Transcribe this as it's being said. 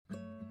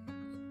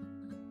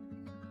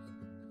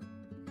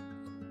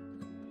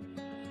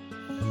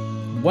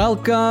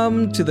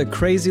Welcome to the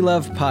Crazy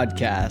Love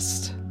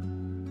Podcast.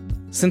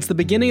 Since the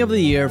beginning of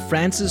the year,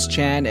 Francis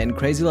Chan and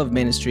Crazy Love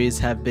Ministries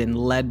have been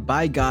led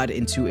by God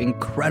into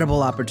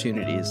incredible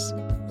opportunities.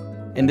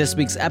 In this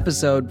week's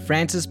episode,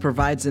 Francis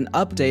provides an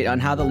update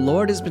on how the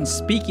Lord has been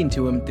speaking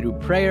to him through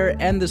prayer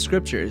and the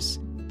scriptures.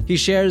 He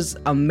shares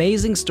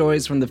amazing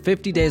stories from the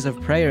 50 Days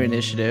of Prayer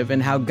initiative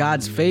and how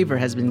God's favor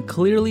has been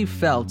clearly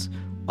felt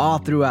all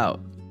throughout.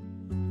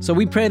 So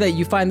we pray that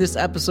you find this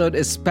episode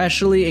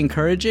especially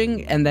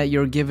encouraging and that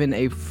you're given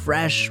a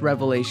fresh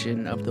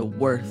revelation of the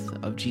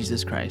worth of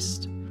Jesus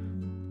Christ.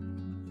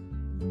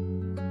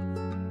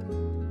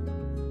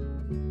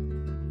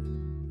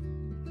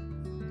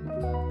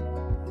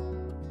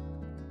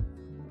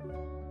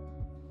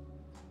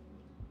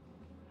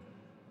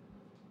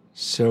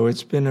 So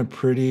it's been a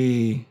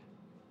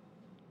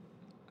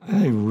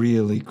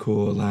really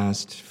cool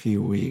last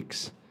few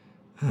weeks.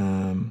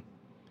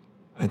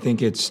 I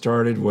think it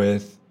started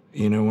with,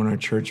 when our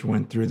church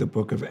went through the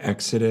book of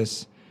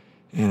Exodus,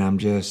 and I'm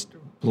just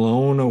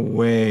blown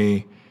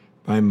away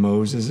by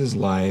Moses'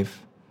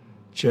 life.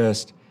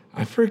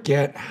 I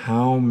forget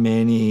how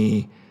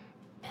many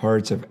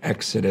parts of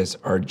Exodus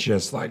are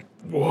just like,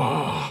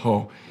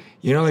 whoa.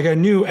 I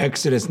knew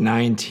Exodus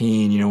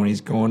 19, when he's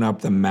going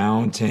up the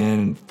mountain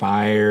and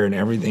fire and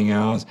everything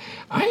else.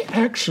 I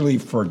actually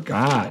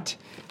forgot,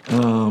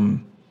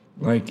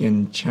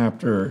 in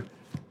chapter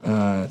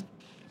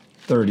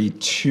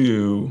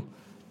 32,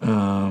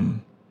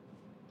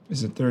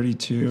 is it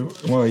 32?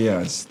 Well,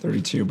 yeah, it's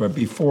 32, but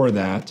before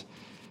that,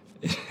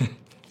 it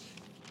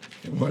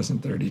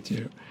wasn't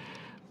 32,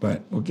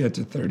 but we'll get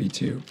to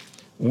 32.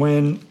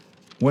 When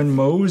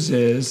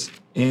Moses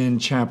in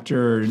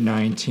chapter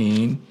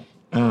 19,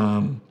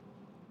 I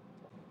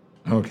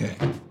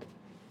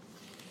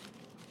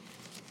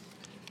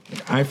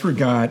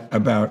forgot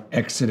about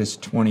Exodus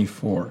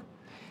 24.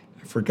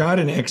 I forgot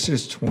in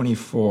Exodus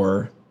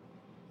 24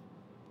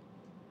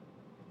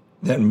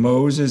 that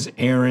Moses,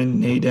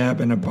 Aaron,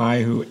 Nadab, and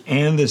Abihu,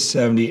 and the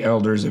 70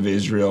 elders of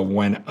Israel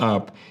went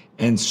up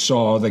and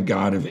saw the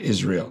God of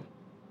Israel.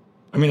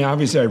 I mean,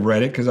 obviously I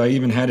read it because I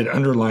even had it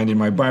underlined in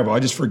my Bible.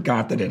 I just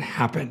forgot that it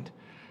happened.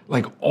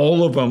 Like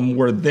all of them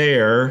were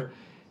there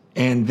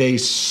and they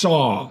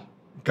saw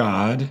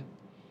God,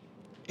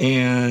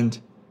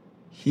 and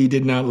he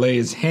did not lay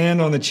his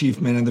hand on the chief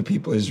men of the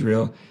people of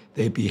Israel.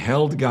 They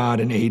beheld God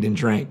and ate and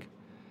drank.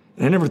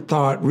 And I never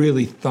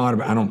really thought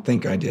about, I don't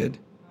think I did.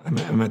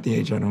 I'm at the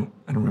age I don't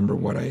remember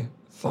what I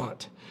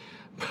thought,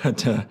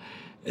 but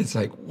it's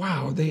like,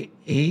 wow, they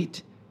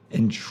ate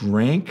and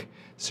drank.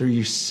 So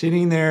you're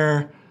sitting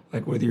there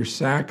like with your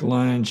sack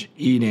lunch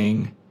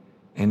eating,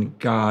 and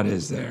God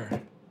is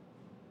there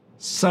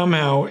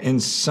somehow in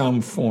some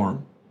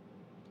form.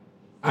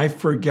 I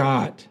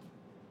forgot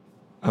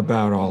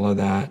about all of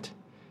that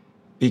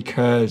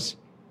because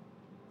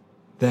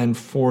then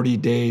 40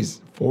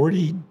 days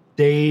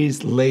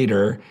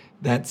later,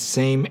 that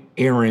same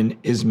Aaron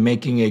is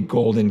making a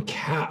golden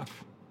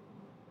calf.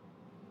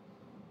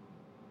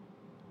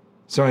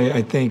 So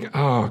I think,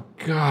 oh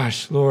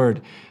gosh,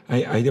 Lord,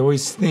 I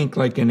always think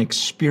like an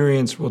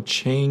experience will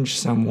change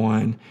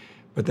someone.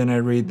 But then I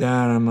read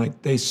that and I'm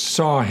like, they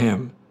saw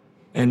him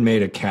and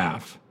made a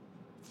calf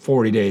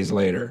 40 days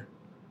later.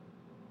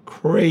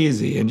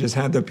 Crazy. And just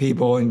had the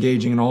people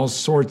engaging in all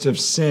sorts of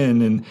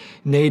sin. And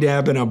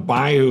Nadab and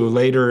Abihu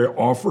later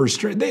offer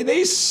straight.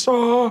 They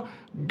saw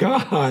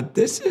God.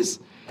 This is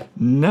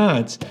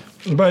nuts.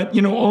 But,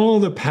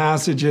 all the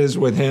passages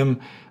with him,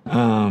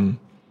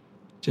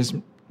 just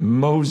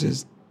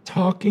Moses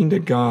talking to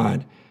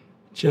God,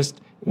 just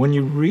when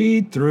you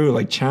read through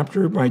like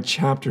chapter by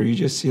chapter, you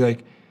just see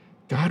like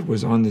God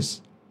was on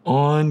this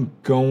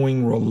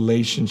ongoing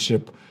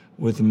relationship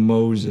with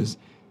Moses,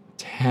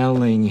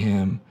 telling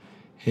him,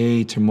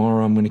 hey,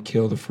 tomorrow I'm going to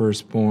kill the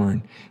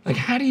firstborn. Like,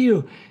 how do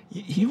you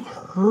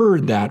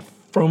heard that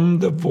from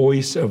the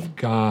voice of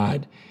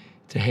God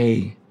to,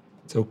 hey,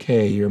 it's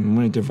okay. I'm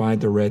going to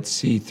divide the Red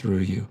Sea through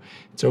you.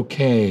 It's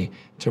okay.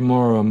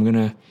 Tomorrow I'm going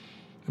to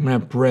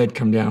have bread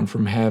come down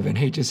from heaven.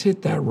 Hey, just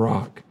hit that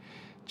rock.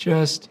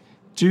 Just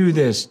do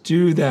this,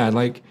 do that.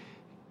 Like,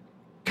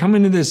 come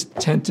into this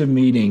tent of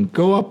meeting.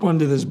 Go up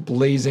onto this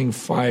blazing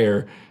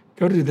fire.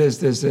 Go do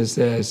this.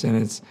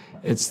 And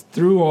it's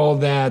through all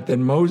that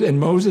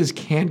Moses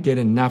can't get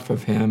enough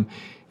of him.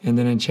 And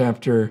then in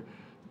chapter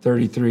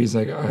 33, he's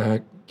like,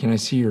 can I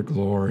see your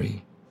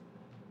glory?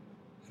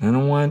 And I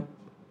don't want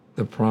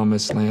the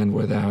promised land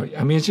without you.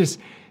 I mean, it's just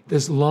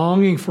this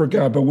longing for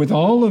God. But with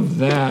all of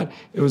that,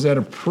 it was at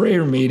a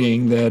prayer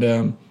meeting that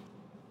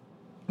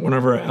one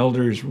of our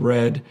elders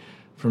read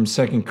from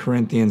 2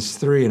 Corinthians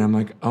 3. And I'm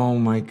like, oh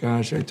my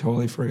gosh, I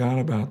totally forgot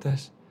about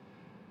this.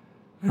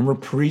 I remember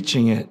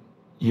preaching it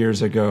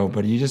years ago,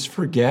 but you just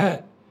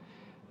forget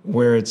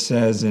where it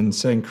says in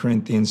 2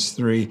 Corinthians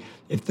 3,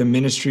 if the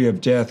ministry of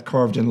death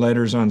carved in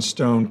letters on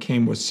stone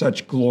came with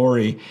such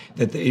glory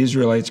that the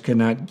Israelites could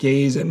not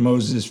gaze at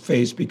Moses'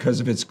 face because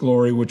of its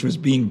glory, which was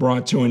being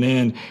brought to an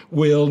end,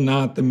 will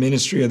not the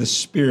ministry of the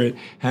Spirit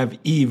have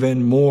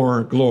even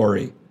more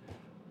glory?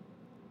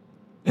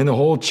 And the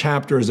whole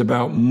chapter is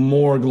about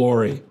more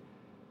glory.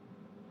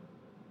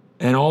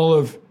 And all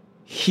of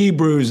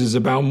Hebrews is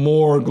about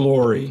more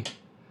glory.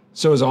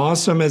 So as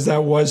awesome as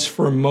that was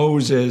for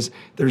Moses,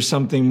 there's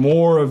something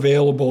more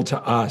available to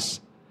us.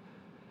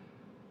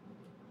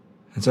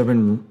 And so I've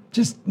been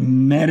just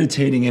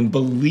meditating and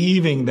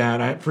believing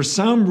that for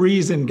some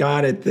reason,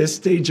 God at this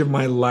stage of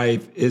my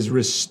life is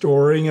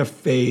restoring a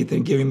faith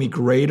and giving me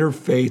greater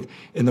faith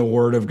in the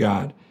Word of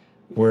God,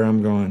 where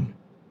I'm going.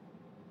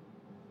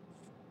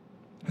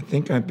 I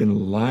think I've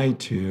been lied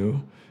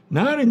to,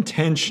 not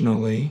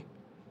intentionally,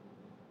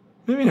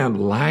 maybe not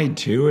lied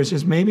to, it's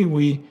just maybe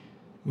we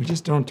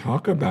just don't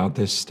talk about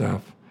this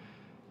stuff.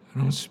 I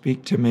don't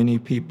speak to many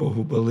people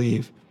who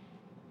believe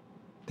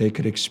they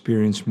could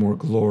experience more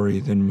glory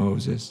than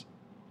Moses.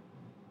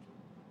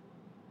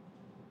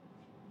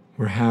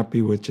 We're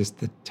happy with just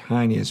the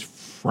tiniest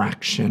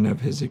fraction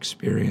of his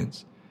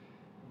experience.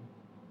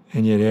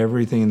 And yet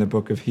everything in the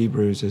book of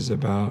Hebrews is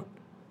about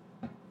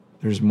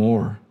there's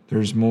more.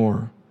 There's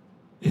more.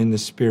 In the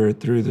Spirit,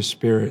 through the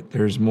Spirit,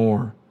 there's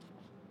more.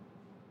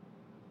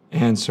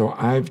 And so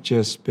I've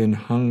just been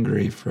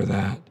hungry for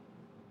that.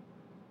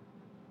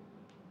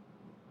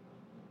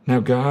 Now,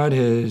 God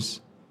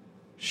has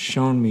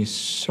shown me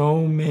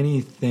so many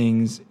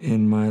things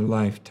in my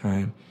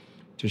lifetime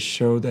to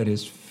show that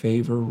his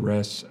favor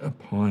rests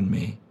upon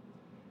me.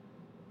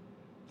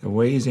 The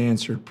way he's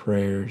answered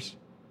prayers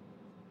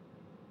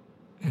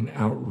in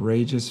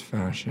outrageous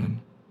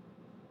fashion.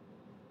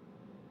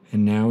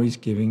 And now he's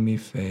giving me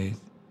faith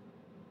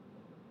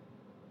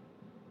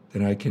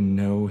that I can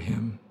know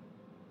him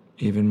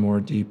even more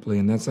deeply.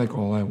 And that's like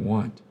all I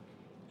want.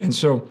 And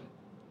so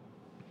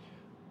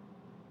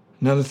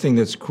another thing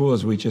that's cool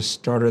is we just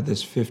started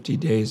this 50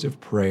 days of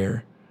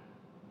prayer.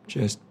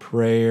 Just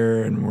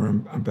prayer, and we're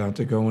about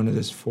to go into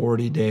this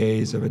 40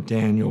 days of a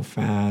Daniel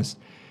fast.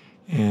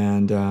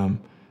 And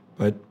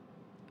but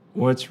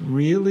what's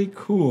really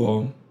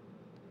cool,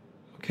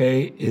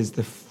 okay, is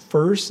the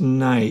first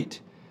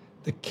night,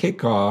 the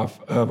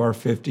kickoff of our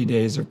 50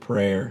 days of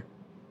prayer.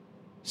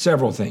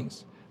 Several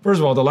things. First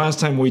of all, the last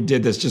time we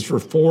did this just for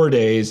 4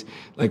 days,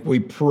 like we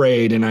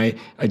prayed and I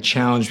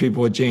challenged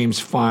people with James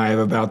 5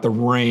 about the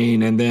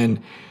rain, and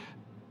then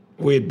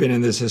we had been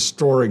in this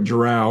historic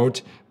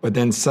drought, but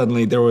then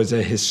suddenly there was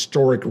a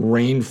historic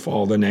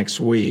rainfall the next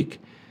week.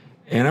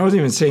 And I wasn't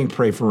even saying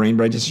pray for rain,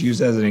 but I just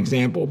used it as an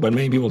example. But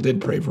many people did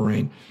pray for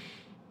rain.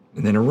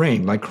 And then it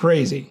rained like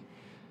crazy.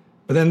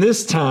 But then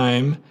this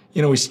time,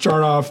 we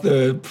start off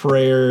the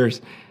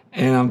prayers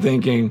and I'm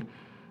thinking,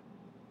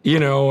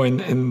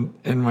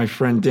 and my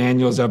friend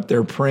Daniel's up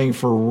there praying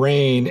for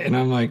rain. And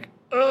I'm like,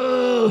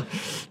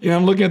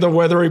 I'm looking at the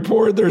weather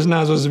report. There's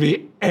not supposed to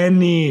be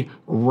any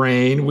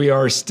rain. We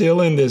are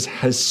still in this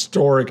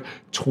historic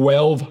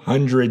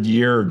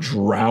 1,200-year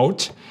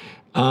drought.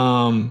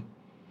 And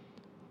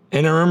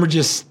I remember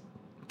just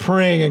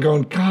praying and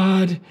going,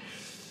 God,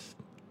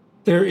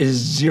 there is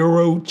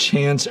zero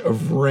chance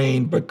of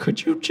rain, but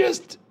could you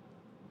just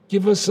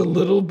give us a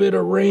little bit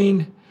of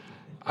rain?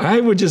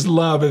 I would just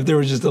love if there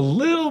was just a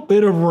little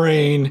bit of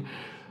rain.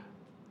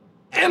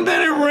 And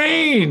then it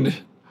rained,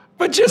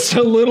 but just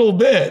a little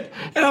bit.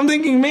 And I'm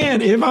thinking,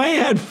 man, if I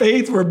had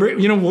faith for,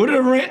 would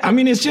it rain? I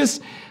mean, it's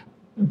just,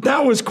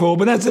 that was cool,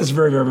 but that's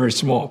very, very, very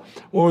small.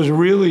 What was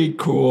really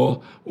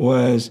cool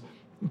was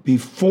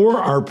before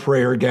our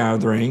prayer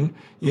gathering,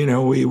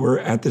 we were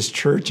at this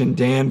church in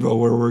Danville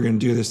where we're going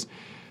to do this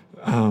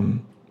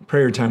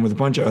prayer time with a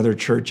bunch of other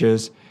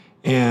churches.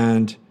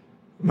 And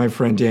my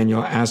friend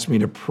Daniel asked me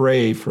to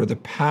pray for the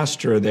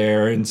pastor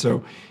there. And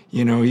so,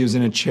 he was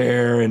in a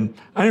chair and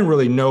I didn't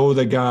really know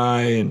the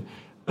guy. And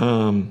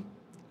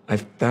I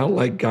felt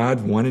like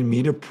God wanted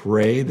me to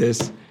pray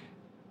this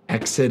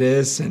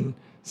Exodus and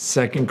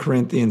 2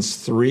 Corinthians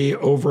 3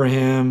 over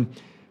him.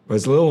 I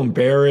was a little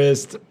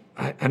embarrassed.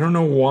 I don't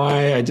know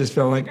why. I just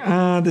felt like,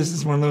 this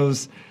is one of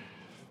those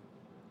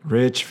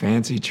rich,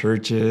 fancy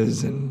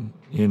churches and,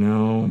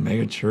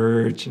 mega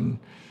church.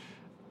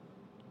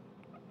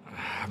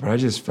 But I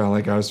just felt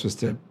like I was supposed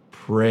to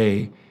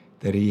pray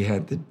that he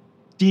had the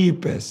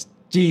deepest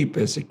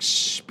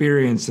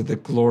experience of the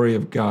glory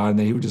of God, and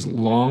that he would just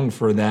long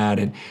for that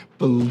and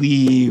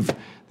believe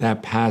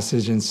that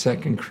passage in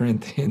 2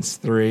 Corinthians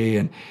 3.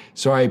 And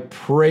so I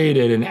prayed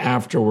it, and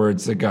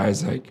afterwards the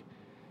guy's like,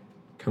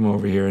 come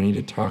over here, I need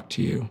to talk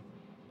to you.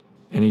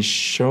 And he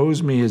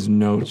shows me his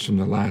notes from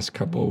the last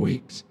couple of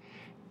weeks.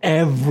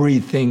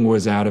 Everything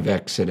was out of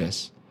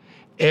Exodus.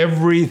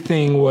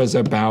 Everything was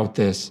about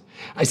this.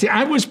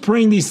 I was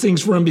praying these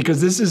things for him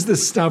because this is the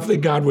stuff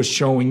that God was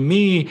showing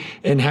me,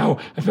 and how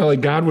I felt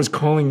like God was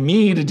calling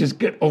me to just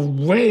get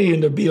away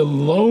and to be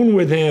alone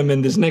with him.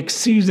 And this next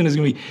season is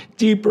going to be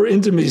deeper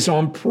intimacy. So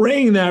I'm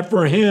praying that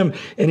for him,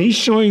 and he's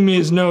showing me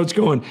his notes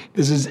going,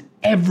 this is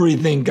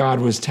everything God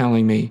was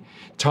telling me.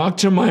 Talk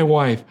to my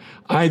wife.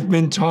 I've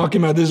been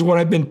talking about this is what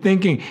I've been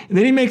thinking. And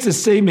then he makes a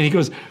statement. He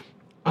goes,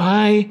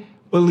 I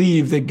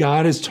believe that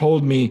God has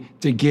told me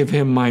to give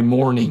him my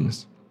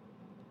mornings.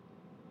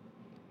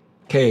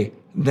 Okay,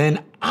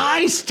 then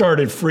I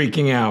started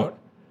freaking out.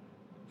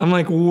 I'm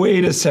like,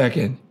 wait a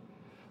second.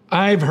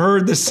 I've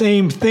heard the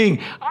same thing.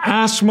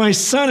 Ask my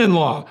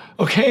son-in-law,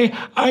 okay?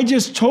 I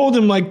just told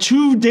him like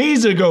 2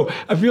 days ago.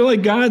 I feel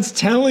like God's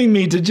telling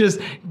me to just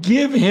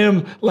give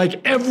him like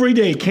every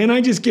day. Can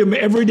I just give him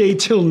every day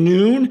till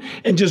noon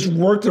and just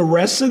work the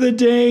rest of the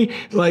day?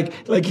 Like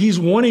he's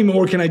wanting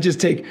more. Can I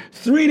just take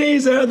 3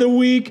 days out of the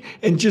week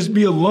and just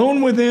be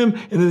alone with him?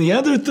 And then the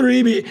other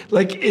 3,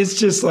 it's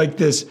just like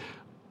this.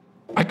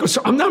 I go,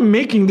 so I'm not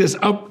making this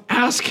up.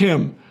 Ask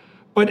him.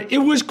 But it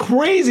was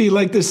crazy,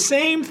 like the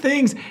same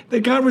things that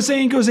God was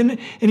saying. He goes, and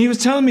he was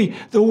telling me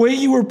the way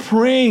you were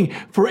praying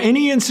for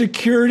any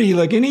insecurity,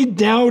 like any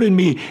doubt in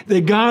me,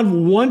 that God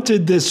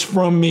wanted this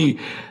from me.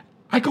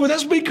 I go,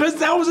 that's because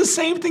that was the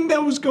same thing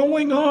that was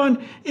going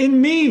on in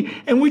me.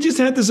 And we just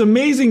had this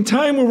amazing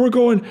time where we're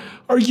going,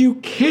 are you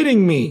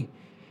kidding me?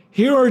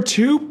 Here are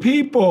 2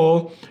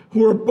 people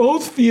who are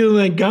both feeling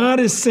that God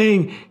is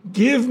saying,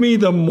 give me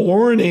the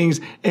mornings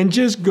and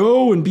just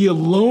go and be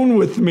alone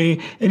with me.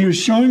 And he was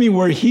showing me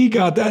where he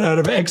got that out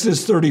of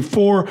Exodus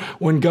 34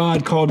 when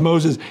God called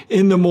Moses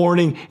in the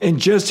morning and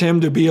just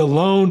him to be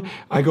alone.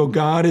 I go,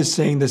 God is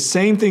saying the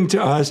same thing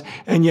to us.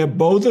 And yet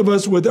both of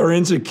us with our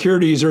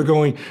insecurities are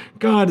going,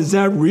 God, is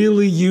that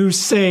really you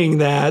saying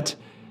that?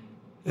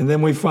 And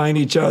then we find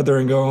each other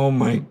and go, oh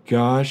my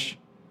gosh.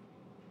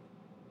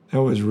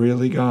 That was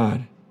really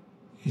God.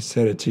 He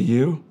said it to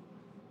you.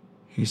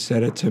 He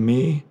said it to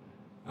me.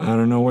 I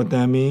don't know what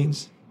that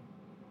means.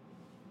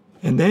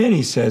 And then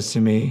he says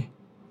to me,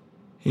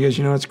 he goes,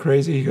 you know what's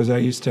crazy? He goes, I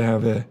used to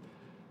have a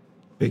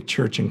big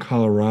church in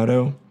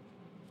Colorado,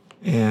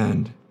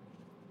 and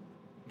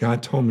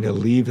God told me to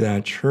leave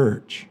that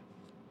church.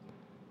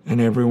 And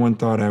everyone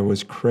thought I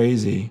was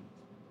crazy.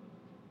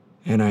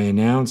 And I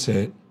announce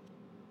it.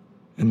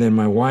 And then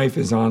my wife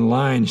is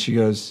online. She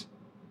goes,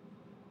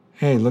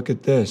 hey, look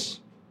at this.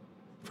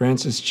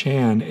 Francis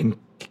Chan in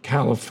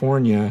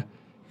California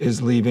is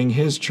leaving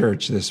his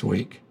church this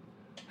week.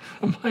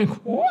 I'm like,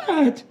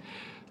 what?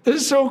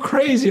 This is so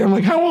crazy. I'm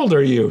like, how old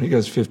are you? He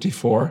goes,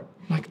 54.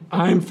 I'm like,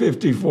 I'm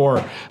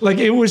 54. Like,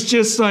 it was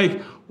just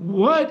like,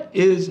 what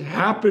is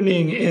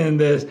happening in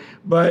this?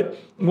 But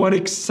what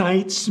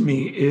excites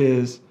me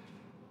is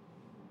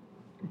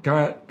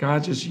God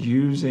just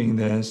using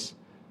this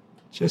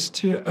just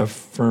to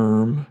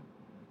affirm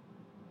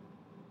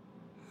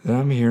that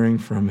I'm hearing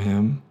from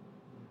him,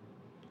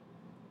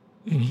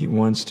 and he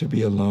wants to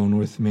be alone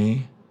with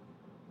me.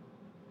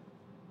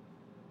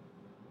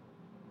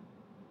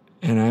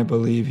 And I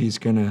believe he's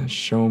going to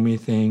show me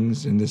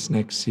things in this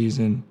next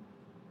season.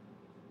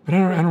 But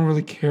I don't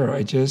really care.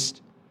 I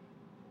just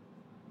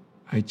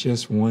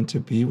want to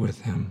be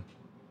with him.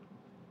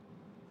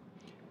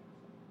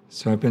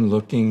 So I've been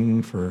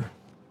looking for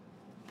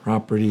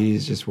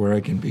properties just where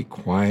I can be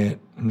quiet.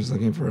 I'm just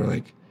looking for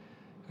like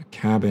a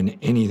cabin,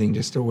 anything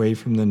just away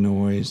from the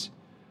noise,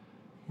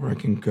 where I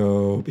can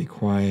go, be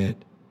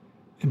quiet,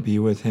 and be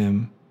with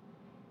him.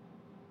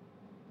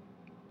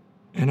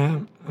 And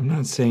I'm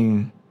not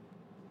saying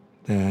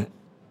that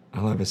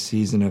I'll have a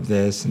season of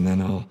this and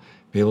then I'll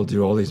be able to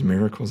do all these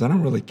miracles. I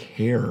don't really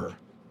care.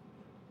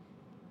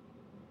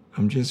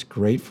 I'm just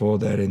grateful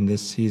that in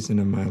this season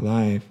of my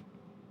life,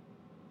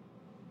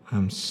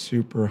 I'm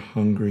super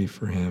hungry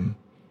for him.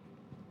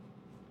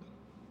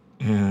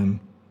 And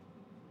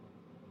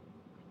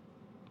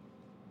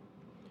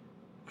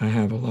I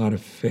have a lot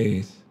of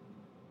faith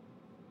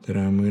that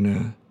I'm going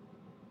to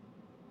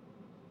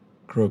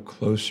grow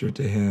closer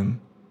to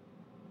him,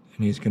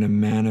 and he's going to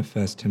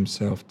manifest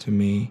himself to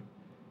me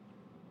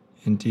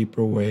in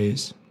deeper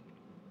ways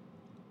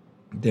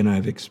than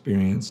I've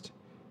experienced,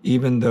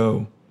 even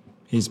though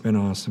he's been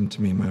awesome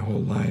to me my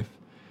whole life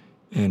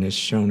and has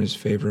shown his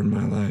favor in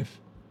my life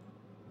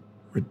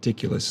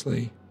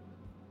ridiculously.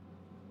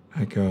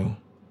 I go,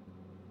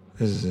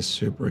 this is a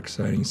super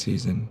exciting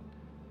season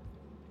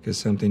because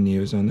something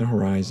new is on the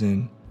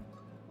horizon.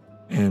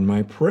 And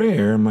my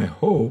prayer, my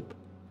hope,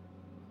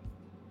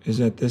 is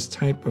that this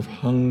type of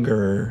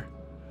hunger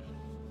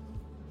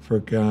for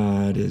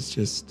God is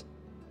just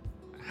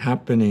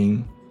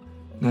happening,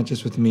 not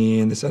just with me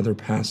and this other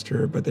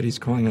pastor, but that he's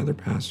calling other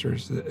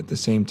pastors at the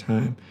same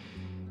time.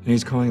 And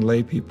he's calling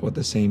lay people at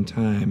the same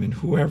time. And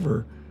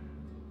whoever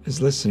is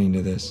listening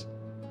to this,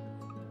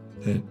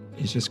 that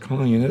he's just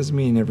calling. It doesn't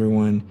mean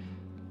everyone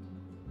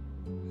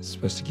is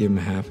supposed to give him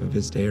half of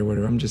his day or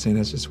whatever. I'm just saying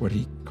that's just what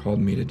he called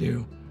me to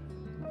do.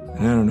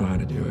 And I don't know how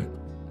to do it.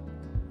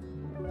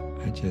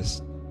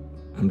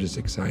 I'm just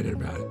excited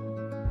about it.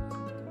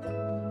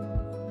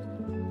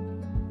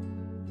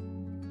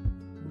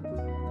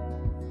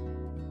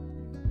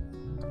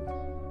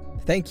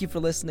 Thank you for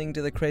listening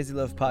to the Crazy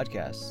Love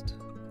Podcast.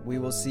 We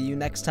will see you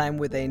next time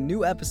with a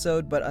new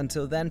episode, but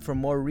until then, for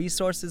more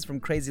resources from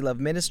Crazy Love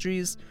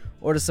Ministries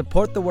or to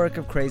support the work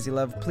of Crazy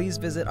Love, please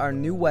visit our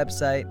new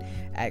website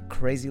at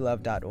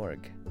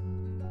crazylove.org.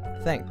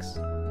 Thanks.